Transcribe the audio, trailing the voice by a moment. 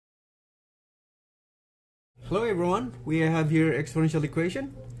Hello everyone, we have here exponential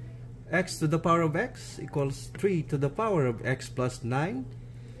equation. X to the power of x equals 3 to the power of x plus 9.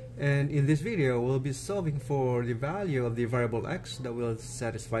 And in this video, we'll be solving for the value of the variable x that will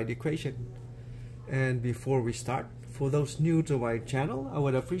satisfy the equation. And before we start, for those new to my channel, I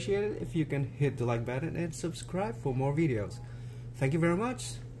would appreciate it if you can hit the like button and subscribe for more videos. Thank you very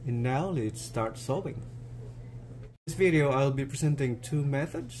much. And now let's start solving. In this video, I'll be presenting two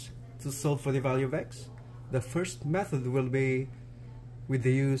methods to solve for the value of x. The first method will be with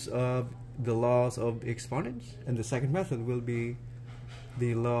the use of the laws of exponents, and the second method will be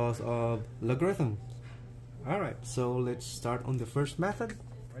the laws of logarithms. Alright, so let's start on the first method.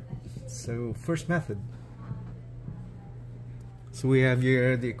 So first method. So we have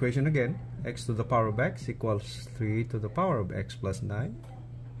here the equation again. X to the power of x equals 3 to the power of x plus 9.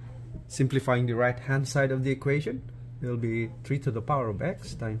 Simplifying the right hand side of the equation, it will be 3 to the power of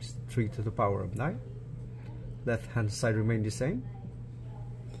x times 3 to the power of 9. Left hand side remain the same.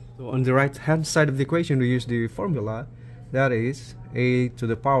 So on the right hand side of the equation, we use the formula, that is a to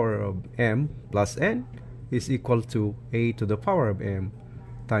the power of m plus n is equal to a to the power of m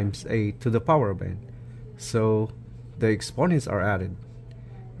times a to the power of n. So the exponents are added,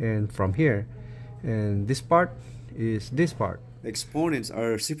 and from here, and this part is this part. Exponents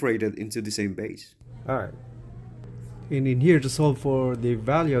are separated into the same base. Alright. And in here, to solve for the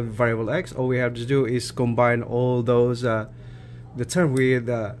value of variable x, all we have to do is combine all those the term with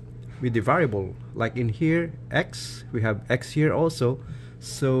the variable. Like in here, x, we have x here also,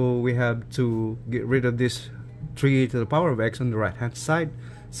 so we have to get rid of this 3 to the power of x on the right hand side,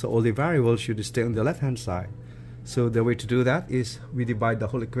 so all the variables should stay on the left hand side. So the way to do that is we divide the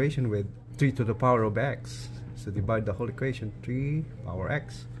whole equation with 3 to the power of x. So divide the whole equation, 3 power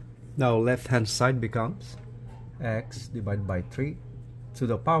x. Now left hand side becomes x divided by 3 to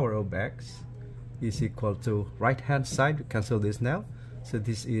the power of x is equal to right hand side, we cancel this now, so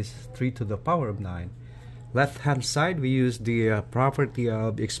this is 3 to the power of 9. Left hand side, we use the property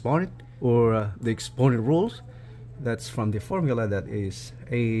of exponent, or the exponent rules. That's from the formula, that is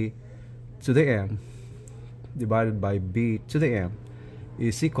a to the m divided by b to the m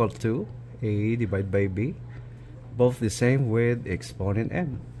is equal to a divided by b, both the same with exponent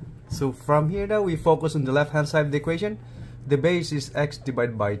m. So from here now, we focus on the left hand side of the equation. The base is x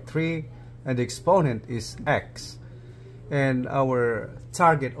divided by 3 and the exponent is x. And our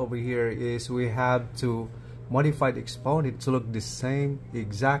target over here is we have to modify the exponent to look the same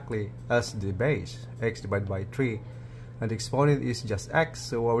exactly as the base, x divided by 3. And the exponent is just x,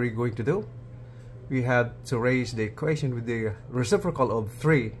 so what are we going to do? We have to raise the equation with the reciprocal of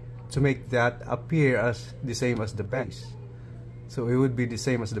 3 to make that appear as the same as the base. So it would be the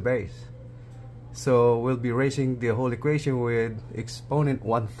same as the base. So we'll be raising the whole equation with exponent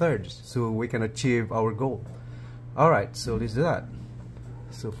 1/3 so we can achieve our goal. Alright, so let's do that.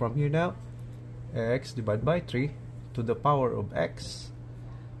 So from here now, x divided by 3 to the power of x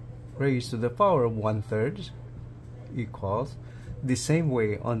raised to the power of 1/3 equals the same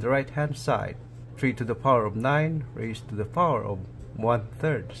way on the right hand side, 3 to the power of 9 raised to the power of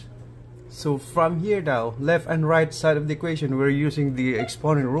 1/3. So from here now, left and right side of the equation, we're using the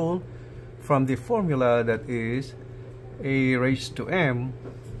exponent rule from the formula, that is a raised to m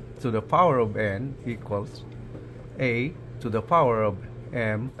to the power of n equals a to the power of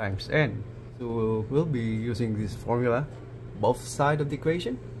m times n. So we'll be using this formula both sides of the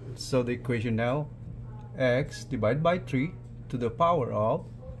equation. So the equation now, x divided by 3 to the power of,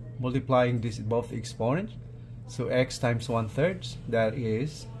 multiplying this both exponents, so x times 1/3, that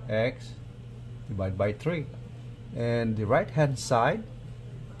is x divided by 3, and the right hand side,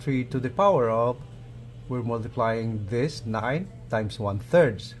 3 to the power of, we're multiplying this 9 times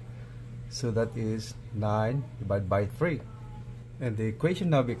 1/3, so that is 9 divided by 3, and the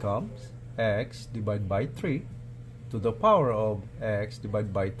equation now becomes x divided by 3 to the power of x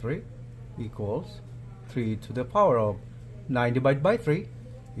divided by 3 equals 3 to the power of 9 divided by 3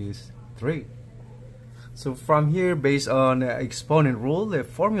 is 3. So from here, based on exponent rule, the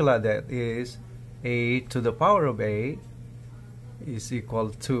formula, that is a to the power of a is equal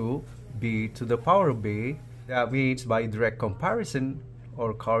to b to the power of b. That means by direct comparison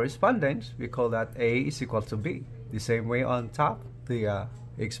or correspondence, we call that a is equal to b. The same way on top, the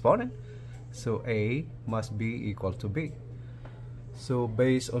exponent, so a must be equal to b. So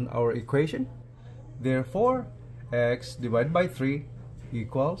based on our equation, therefore x divided by 3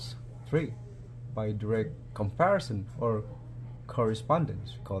 equals 3 by direct comparison or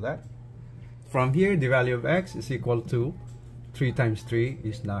correspondence, we call that. From here, the value of x is equal to 3 times 3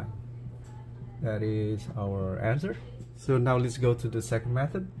 is 9. That is our answer. So now let's go to the second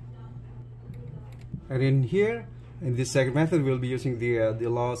method. And in here, in this second method, we'll be using the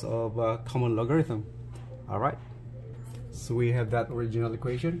laws of common logarithm. All right. So we have that original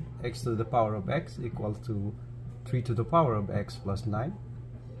equation, x to the power of x equals to 3 to the power of x plus 9.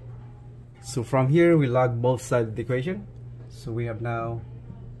 So from here, we log both sides of the equation. So we have now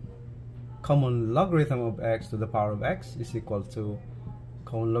common logarithm of x to the power of x is equal to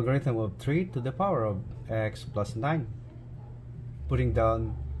common logarithm of 3 to the power of x plus 9. Putting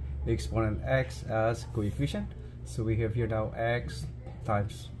down the exponent x as coefficient. So we have here now x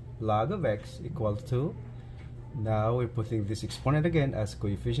times log of x equals to, now we're putting this exponent again as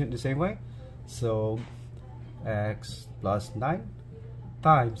coefficient the same way. So x plus 9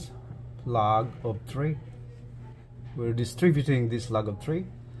 times log of 3. We're distributing this log of 3.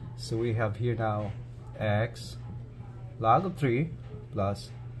 So we have here now x log of 3 plus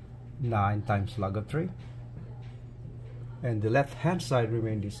 9 times log of 3. And the left hand side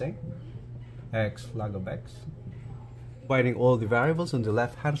remains the same, x log of x. Combining all the variables on the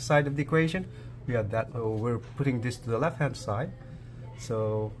left hand side of the equation, we have that, we're putting this to the left hand side.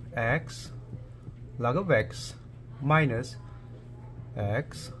 So x log of x minus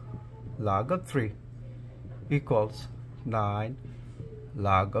x log of 3 equals 9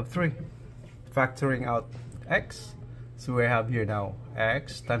 log of 3. Factoring out x, so we have here now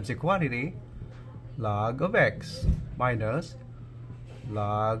x times the quantity log of x minus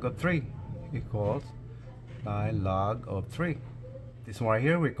log of 3 equals 9 log of 3. This one right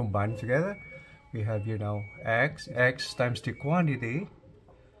here we combine together. We have here now x times the quantity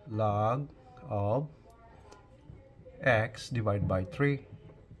log of x divided by 3.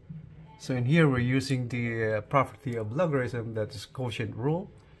 So in here we're using the property of logarithm, that is quotient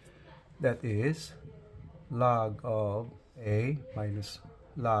rule. That is log of a minus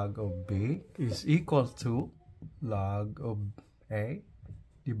log of b is equal to log of a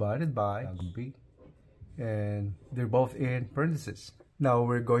divided by log of b. And they're both in parentheses. Now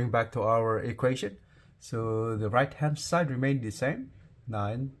we're going back to our equation. So the right hand side remained the same,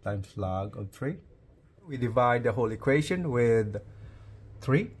 9 times log of 3. We divide the whole equation with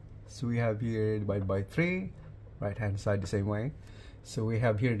 3. So we have here divided by 3, right hand side the same way. So we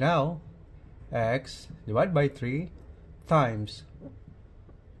have here now x divided by 3 times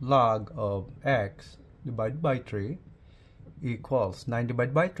log of x divided by 3 equals 9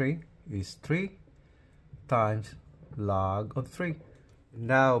 divided by 3 is 3 times log of 3.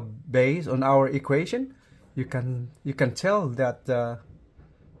 Now based on our equation, you can tell that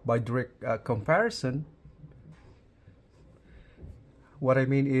by direct comparison. What I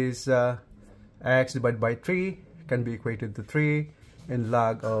mean is x divided by 3 can be equated to 3, and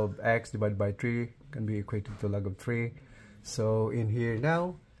log of x divided by 3 can be equated to log of 3. So in here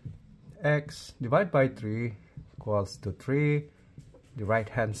now, x divided by 3 equals to 3. The right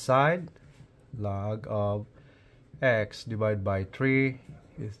hand side, log of x divided by 3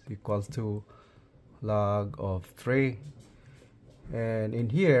 is equals to log of 3. And in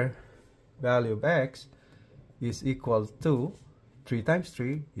here, value of x is equal to 3 times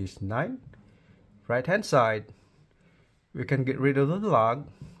 3 is 9. Right hand side, we can get rid of the log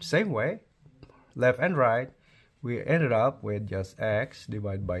same way, left and right. We ended up with just x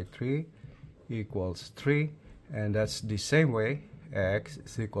divided by 3 equals 3, and that's the same way x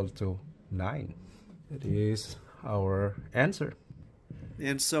is equal to 9. That is our answer.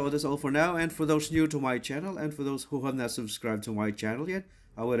 And so that's all for now. And for those new to my channel, and for those who have not subscribed to my channel yet,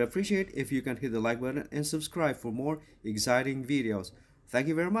 I would appreciate if you can hit the like button and subscribe for more exciting videos. Thank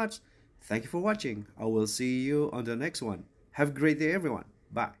you very much. Thank you for watching. I will see you on the next one. Have a great day, everyone.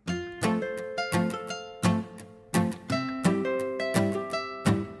 Bye.